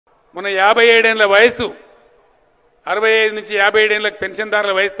మన 57 ఏళ్ల వయసు 65 నుంచి 57 ఏళ్ల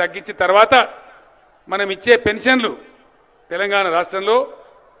పెన్షన్దారుల వయసు తగ్గించిన తర్వాత మనం ఇచ్చే పెన్షన్లు తెలంగాణ రాష్ట్రంలో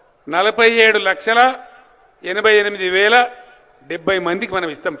 47,88,070 మందికి మనం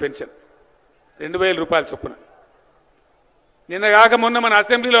ఇస్తాం పెన్షన్ 2,000 రూపాయల చొప్పున. నిన్న కాక మొన్న మన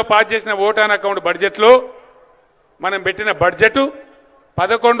అసెంబ్లీలో పాస్ చేసిన ఓట్ ఆన్ అకౌంట్ బడ్జెట్లో మనం పెట్టిన బడ్జెట్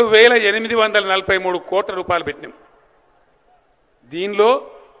 11,843 కోట్ల రూపాయలు పెట్టినాం. దీనిలో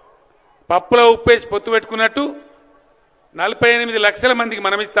పప్పులో ఉప్పేసి పొత్తు పెట్టుకున్నట్టు 48 లక్షల మందికి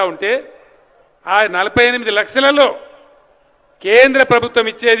మనం ఇస్తా ఉంటే ఆ 48 లక్షలలో కేంద్ర ప్రభుత్వం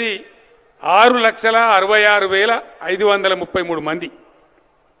ఇచ్చేది 6,66,533 మంది.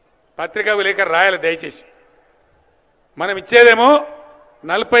 పత్రికా విలేకరు రాయాలి దయచేసి. మనం ఇచ్చేదేమో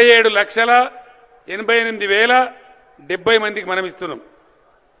 47,88,070 మందికి మనం ఇస్తున్నాం.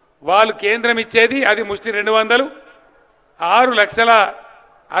 వాళ్ళు కేంద్రం ఇచ్చేది అది ముష్టి 200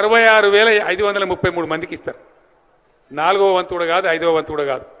 6,66,533 మందికి ఇస్తారు. 4వ వంతు కూడా కాదు, 5వ వంతు కూడా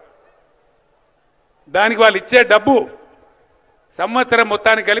కాదు. దానికి వాళ్ళు ఇచ్చే డబ్బు సంవత్సరం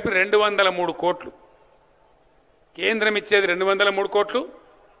మొత్తానికి కలిపి 203 కోట్లు. కేంద్రం ఇచ్చేది 203 కోట్లు,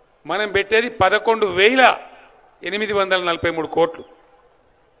 మనం పెట్టేది 11,843 కోట్లు.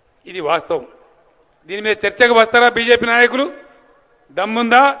 ఇది వాస్తవం. దీని మీద చర్చకు వస్తారా బీజేపీ నాయకులు?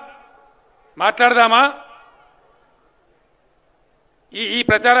 దమ్ముందా? మాట్లాడదామా? ఈ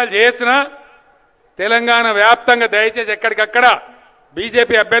ప్రచారాలు చేయొచ్చునా? తెలంగాణ వ్యాప్తంగా దయచేసి ఎక్కడికక్కడ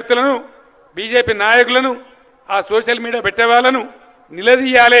బీజేపీ అభ్యర్థులను, బీజేపీ నాయకులను, ఆ సోషల్ మీడియా పెట్టే వాళ్ళను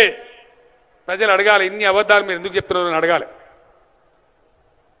నిలదీయాలి. ప్రజలు అడగాలి, ఇన్ని అబద్ధాలు మీరు ఎందుకు చెప్తున్నారని అడగాలి.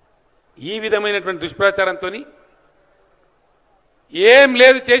 ఈ విధమైనటువంటి దుష్ప్రచారంతో ఏం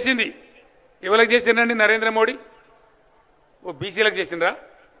లేదు చేసింది. ఎవరికి చేసిండ్రండి నరేంద్ర మోడీ? ఓ బీసీలకు చేసిండ్రా?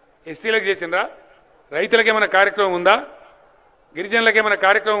 ఎస్సీలకు చేసిండ్రా? రైతులకు ఏమైనా కార్యక్రమం ఉందా? గిరిజనులకు ఏమైనా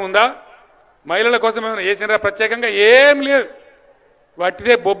కార్యక్రమం ఉందా? మహిళల కోసం ఏమైనా చేసిండ్రా ప్రత్యేకంగా? ఏం లేదు.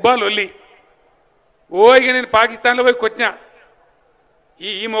 వాటిదే బొబ్బా లొల్లి. ఇక నేను పాకిస్తాన్లో పోయి కొట్టినా,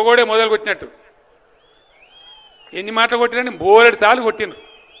 ఈ మొగోడే మొదలు కొట్టినట్టు. ఎన్ని మాటలు కొట్టినండి? 3 సార్లు కొట్టిండ్రు.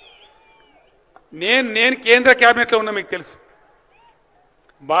 నేను కేంద్ర క్యాబినెట్లో ఉన్నా, మీకు తెలుసు.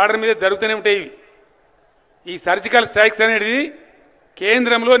 బార్డర్ మీద జరుగుతూనే ఉంటాయి ఇవి. ఈ సర్జికల్ స్ట్రైక్స్ అనేది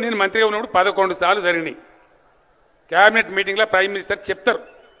కేంద్రంలో నేను మంత్రిగా ఉన్నప్పుడు 11 సార్లు జరిగినాయి. క్యాబినెట్ మీటింగ్లో ప్రైమ్ మినిస్టర్ చెప్తారు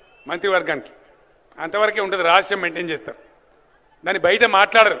మంత్రివర్గానికి. అంతవరకే ఉంటుంది, రహస్యం మెయింటైన్ చేస్తారు. దాన్ని బయట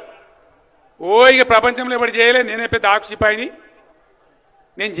మాట్లాడరు. ఇక ప్రపంచంలో ఎవరు చేయలే, నేనే పెద్ద ఆక్షిపాయిని,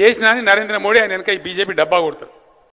 నేను చేసినా అని నరేంద్ర మోడీ ఆయన వెనక ఈ బీజేపీ డబ్బా కొడతారు.